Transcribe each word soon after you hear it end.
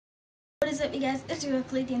up, you guys? It's your girl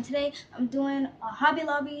Kalethia, and today I'm doing a Hobby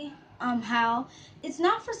Lobby haul. It's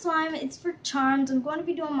not for slime, it's for charms. I'm going to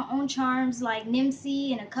be doing my own charms like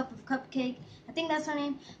Nimsy and a cup of cupcake. I think that's her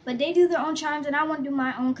name. But they do their own charms, and I want to do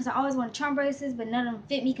my own because I always want charm bracelets, but none of them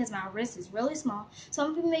fit me because my wrist is really small. So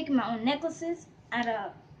I'm going to be making my own necklaces out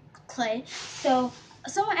of clay. So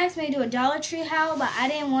someone asked me to do a Dollar Tree haul, but I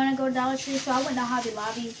didn't want to go Dollar Tree, so I went to Hobby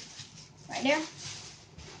Lobby right there.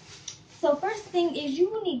 So first thing is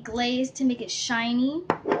you will need glaze to make it shiny.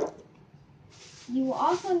 You will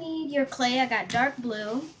also need your clay. I got dark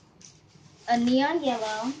blue, a neon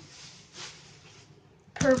yellow,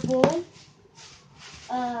 purple,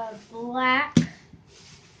 black,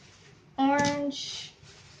 orange,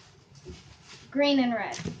 green, and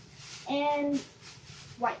red, and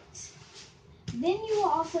white. Then you will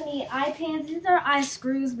also need eye pins. These are eye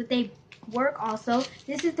screws, but they work also.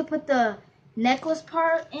 This is to put the necklace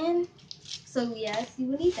part in. So yes, you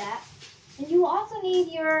will need that. And you will also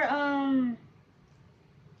need your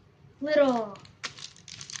little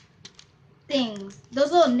things.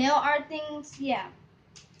 Those little nail art things, yeah.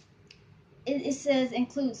 It says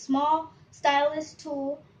include small stylus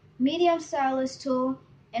tool, medium stylus tool,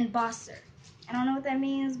 and bosser. I don't know what that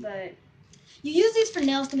means, but you use these for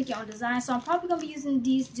nails to make your own design. So I'm probably going to be using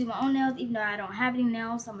these to do my own nails, even though I don't have any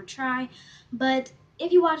nails, so I'm going to try. But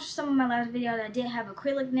if you watched some of my last videos, I did have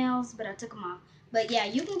acrylic nails, but I took them off. But yeah,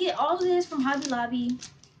 you can get all of this from Hobby Lobby.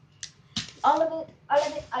 All of it, all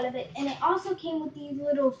of it, all of it. And it also came with these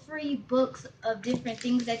little free books of different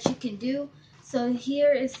things that you can do. So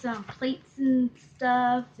here is some plates and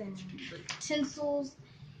stuff and utensils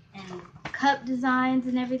and cup designs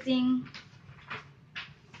and everything.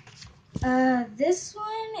 This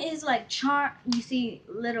one is like you see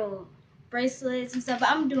little bracelets and stuff, but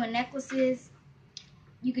I'm doing necklaces.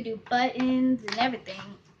 You could do buttons and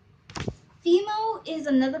everything. Fimo is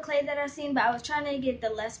another clay that I've seen, but I was trying to get the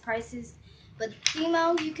less prices. But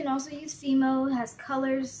Fimo, you can also use Fimo. It has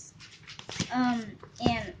colors. And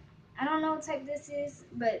I don't know what type this is,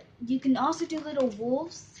 but you can also do little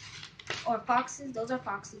wolves or foxes. Those are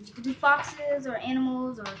foxes. You can do foxes or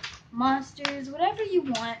animals or monsters, whatever you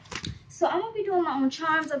want. So I'm gonna be doing my own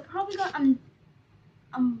charms. I'm probably gonna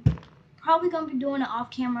be doing it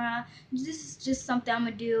off camera. This is just something I'm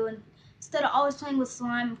gonna do, and instead of always playing with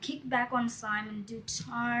slime, kick back on slime and do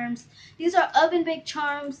charms. These are oven baked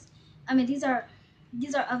charms. I mean, these are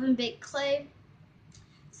oven baked clay.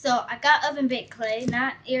 So I got oven baked clay,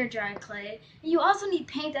 not air dry clay. And you also need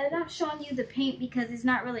paint. I'm not showing you the paint because it's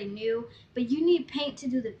not really new, but you need paint to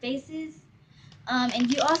do the faces.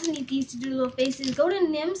 And you also need these to do little faces. Go to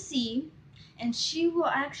Nimsy, and she will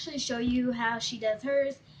actually show you how she does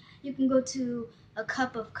hers. You can go to a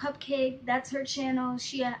cup of cupcake. That's her channel.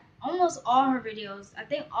 She almost all her videos, I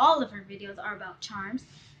think all of her videos are about charms.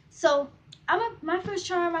 So my first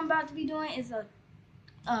charm I'm about to be doing is a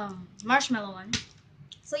marshmallow one.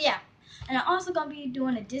 So yeah, and I'm also gonna be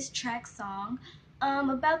doing a diss track song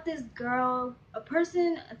about this girl, a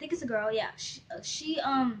person, I think it's a girl, yeah. She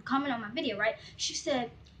commented on my video, right? She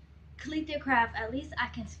said, Kalethia Craft, at least I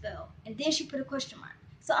can spell. And then she put a question mark.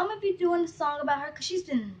 So I'm gonna be doing a song about her because she's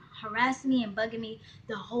been harassing me and bugging me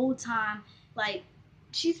the whole time. Like,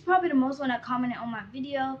 she's probably the most one that commented on my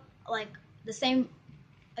video, like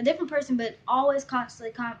a different person, but always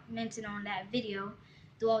constantly commenting on that video.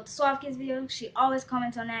 The one with the Suave Kids video, she always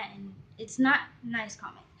comments on that, and it's not nice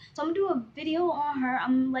comment. So I'm gonna do a video on her.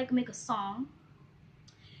 I'm like make a song,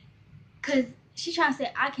 cause she trying to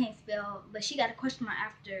say I can't spell, but she got a question mark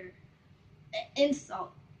after an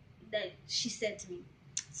insult that she said to me.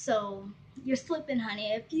 So you're slipping,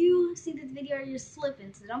 honey. If you see this video, you're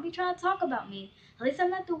slipping. So don't be trying to talk about me. At least I'm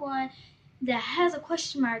not the one that has a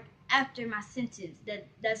question mark after my sentence.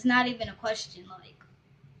 That's not even a question, like.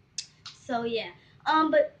 So yeah.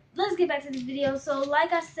 But let's get back to this video. So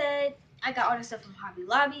like I said, I got all this stuff from Hobby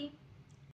Lobby.